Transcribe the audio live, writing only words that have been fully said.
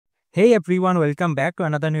Hey everyone, welcome back to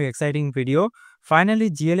another new exciting video. Finally,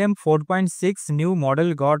 GLM 4.6 new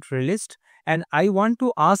model got released, and I want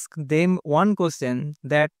to ask them one question,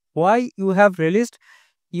 that why you have released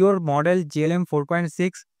your model GLM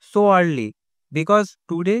 4.6 so early? Because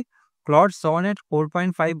today Claude Sonnet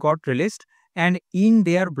 4.5 got released, and in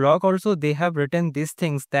their blog also they have written these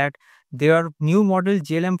things, that their new model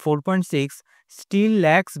GLM 4.6 still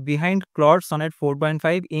lags behind Claude Sonnet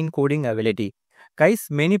 4.5 in coding ability. Guys,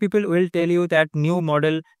 many people will tell you that new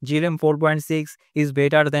model GLM 4.6 is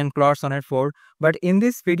better than Claude Sonnet 4, but in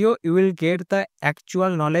this video you will get the actual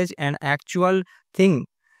knowledge and actual thing.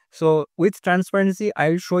 So with transparency, I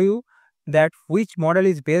will show you that which model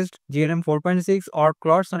is best, GLM 4.6 or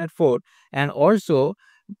Claude Sonnet 4. And also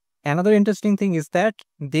another interesting thing is that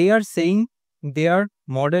they are saying their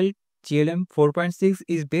model GLM 4.6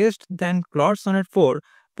 is best than Claude Sonnet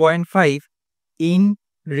 4.5 in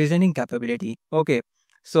reasoning capability. Okay,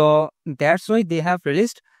 so that's why they have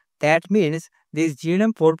released. That means this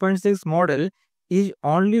GLM 4.6 model is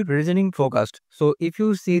only reasoning focused. So if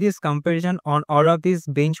you see this comparison on all of these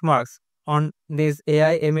benchmarks on this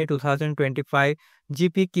AIMA 2025,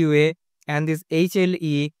 GPQA, and this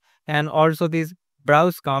HLE, and also this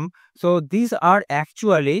Browsecom, so these are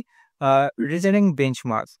actually reasoning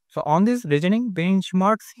benchmarks. So on these reasoning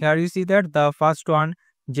benchmarks, here you see that the first one,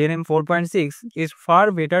 GLM 4.6, is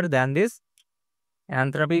far better than this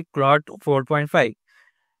Anthropic Claude 4.5.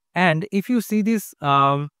 And if you see this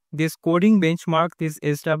coding benchmark, this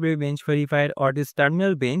SW bench verified or this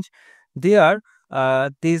terminal bench, there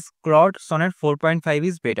this Claude Sonnet 4.5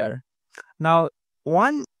 is better. Now,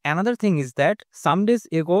 one another thing is that some days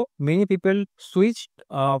ago many people switched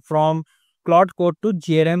from Claude Code to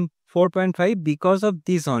GLM 4.5 because of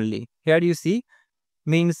this only. Here you see,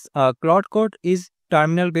 means Claude Code is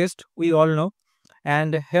terminal based, we all know,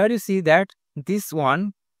 and here you see that this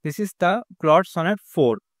one, this is the Claude Sonnet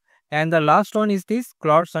 4, and the last one is this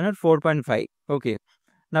Claude Sonnet 4.5. Okay,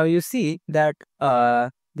 now you see that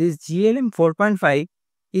this GLM 4.5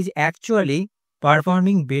 is actually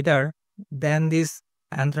performing better than this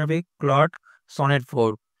Anthropic Claude Sonnet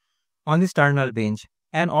 4 on this terminal bench,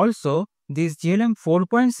 and also this GLM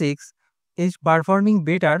 4.6 is performing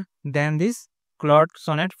better than this Claude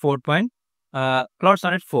Sonnet 4. Claude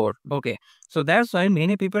Sonnet 4. Okay, so that's why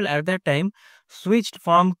many people at that time switched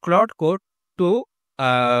from Claude Code to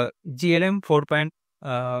GLM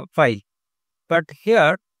 4.5. But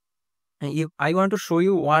here, if I want to show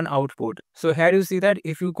you one output. So here you see that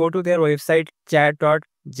if you go to their website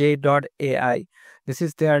chat.j.ai, this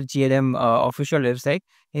is their GLM official website.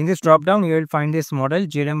 In this drop down, you will find this model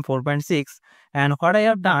GLM 4.6, and what I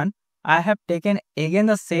have done, I have taken again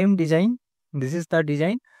the same design. This is the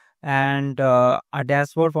design, and a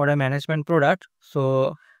dashboard for a management product.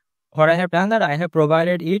 So what I have done, that I have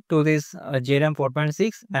provided it to this GLM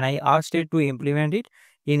 4.6, and I asked it to implement it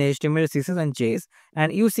in HTML, CSS, and JS.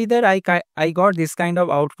 And you see that I got this kind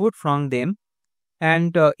of output from them,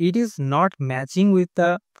 and it is not matching with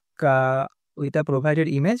the provided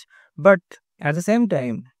image. But at the same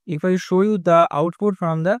time, if I show you the output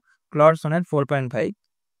from the Claude Sonnet 4.5,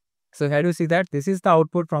 so here you see that this is the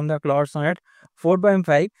output from the Claude Sonnet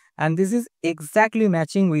 4.5, and this is exactly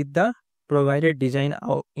matching with the provided design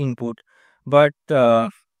input. But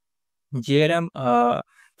GLM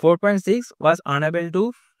 4.6 was unable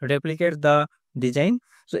to replicate the design.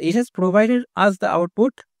 So it has provided us the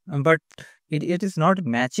output, but it is not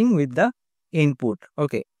matching with the input.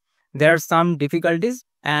 Okay, there are some difficulties.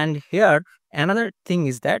 And here another thing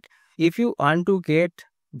is that if you want to get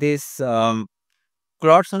this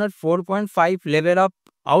Claude Sonnet 4.5 level of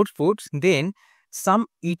outputs, then some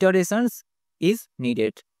iterations is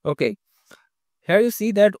needed. Okay, here you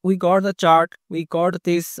see that we got the chart, we got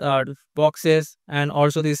these boxes, and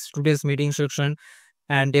also this today's meeting section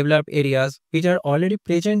and developed areas which are already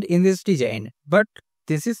present in this design, but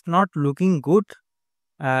this is not looking good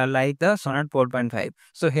like the Sonnet 4.5.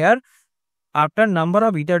 So here, after number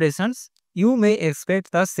of iterations, you may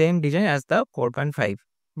expect the same design as the 4.5,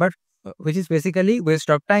 but which is basically waste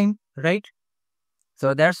of time, right?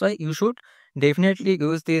 So that's why you should definitely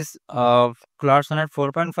use this Claude Sonnet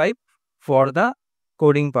 4.5 for the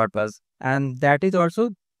coding purpose. And that is also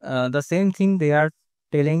the same thing they are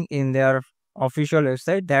telling in their official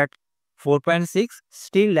website, that 4.6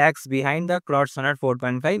 still lags behind the Claude Sonnet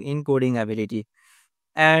 4.5 in coding ability.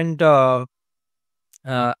 And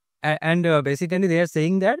basically they are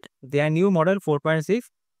saying that their new model 4.6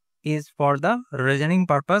 is for the reasoning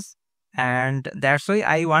purpose, and that's why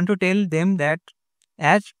I want to tell them that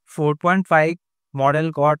as 4.5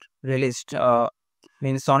 model got released,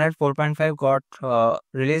 means Sonnet 4.5 got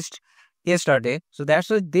released yesterday. So that's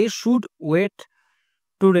why they should wait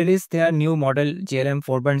to release their new model GLM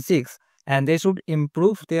 4.6, and they should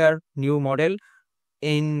improve their new model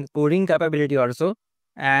in coding capability also.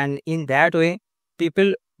 And in that way,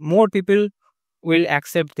 more people will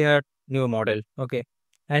accept their new model. Okay.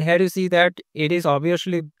 And here you see that it is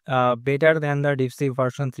obviously better than the DeepSeek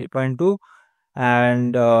version 3.2,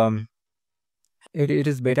 and it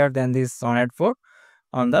is better than this Sonnet 4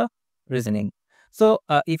 on the reasoning. So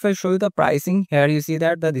if I show you the pricing, here you see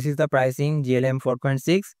that this is the pricing GLM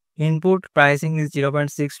 4.6. Input pricing is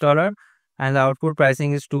 $0.6 and the output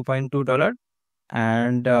pricing is $2.2.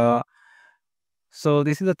 And so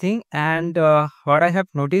this is the thing. And what I have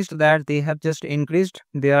noticed that they have just increased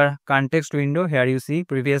their context window. Here you see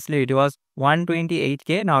previously it was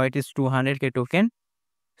 128K, now it is 200K token.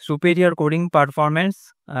 Superior coding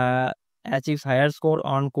performance, achieves higher score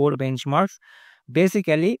on core benchmarks.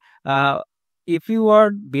 Basically, if you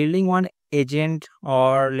are building one agent,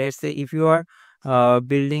 or let's say if you are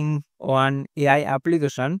building one AI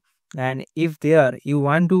application, and if there you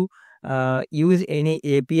want to use any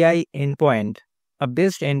API endpoint, a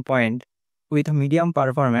best endpoint with medium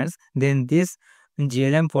performance, then this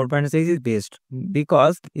GLM 4.6 is best.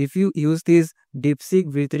 Because if you use this DeepSeek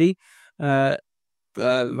V3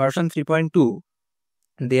 version 3.2,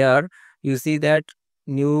 there you see that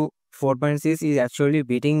new 4.6 is actually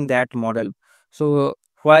beating that model. So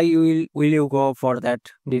why will you go for that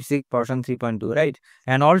DeepSeek version 3.2, right?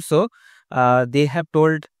 And also they have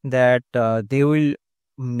told that they will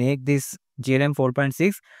make this GLM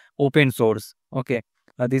 4.6 open source. Okay,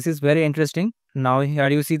 this is very interesting. Now here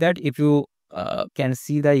you see that if you can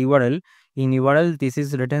see the URL, in URL this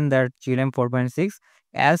is written that GLM 4.6,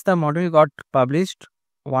 as the model got published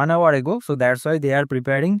 1 hour ago, so that's why they are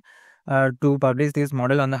preparing to publish this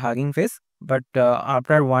model on the Hugging Face. But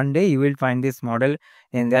after one day you will find this model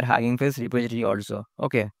in their Hugging Face repository also.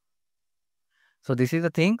 Okay, so this is the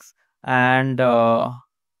things. And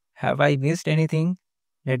have I missed anything?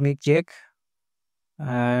 Let me check.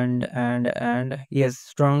 And yes,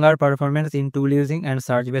 stronger performance in tool using and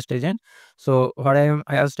search based agent. So what I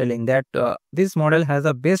was telling that this model has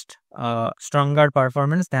a best stronger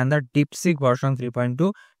performance than the DeepSeek version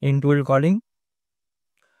 3.2 in tool calling,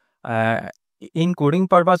 uh, in coding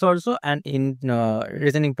purpose also, and in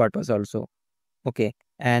reasoning purpose also. Okay,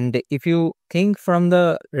 and if you think from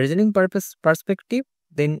the reasoning purpose perspective,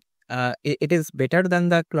 then it is better than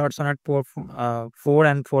the Claude Sonnet 4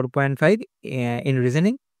 and 4.5 in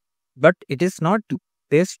reasoning, but it is not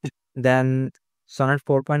best than Sonnet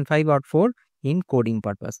 4.5 or 4 in coding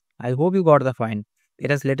purpose. I hope you got the point.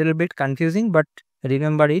 It is little bit confusing, but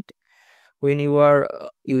remember it when you are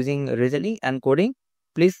using reasoning and coding.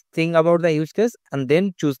 Please think about the use case and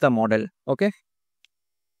then choose the model. Okay.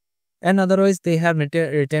 And otherwise, they have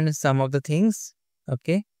written some of the things.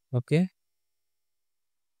 Okay. Okay.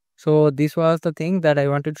 So this was the thing that I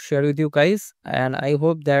wanted to share with you guys, and I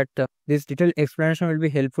hope that this detailed explanation will be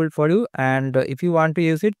helpful for you. And if you want to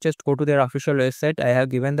use it, just go to their official website. I have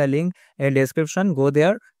given the link in description. Go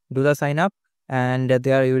there, do the sign up, and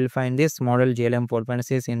there you will find this model GLM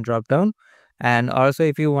 4.6 in drop down. And also,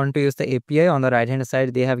 if you want to use the API, on the right hand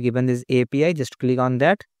side they have given this API. Just click on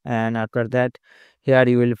that, and after that, here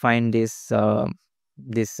you will find this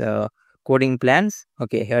coding plans.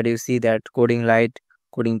 Okay, here you see that coding light,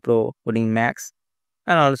 coding pro, coding max,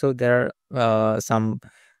 and also there are some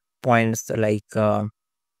points like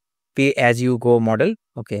pay as you go model.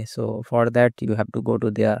 Okay, so for that you have to go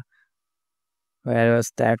to their, where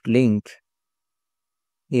was that link?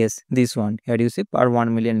 Yes, this one. Here you see per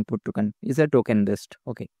 1 million input token is a token based.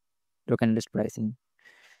 Okay, token based pricing.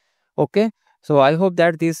 Okay, so I hope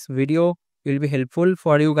that this video will be helpful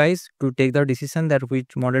for you guys to take the decision that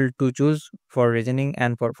which model to choose for reasoning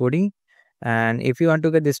and for coding. And if you want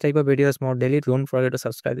to get this type of videos more daily, don't forget to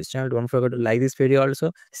subscribe this channel. Don't forget to like this video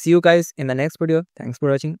also. See you guys in the next video. Thanks for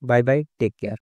watching. Bye bye. Take care.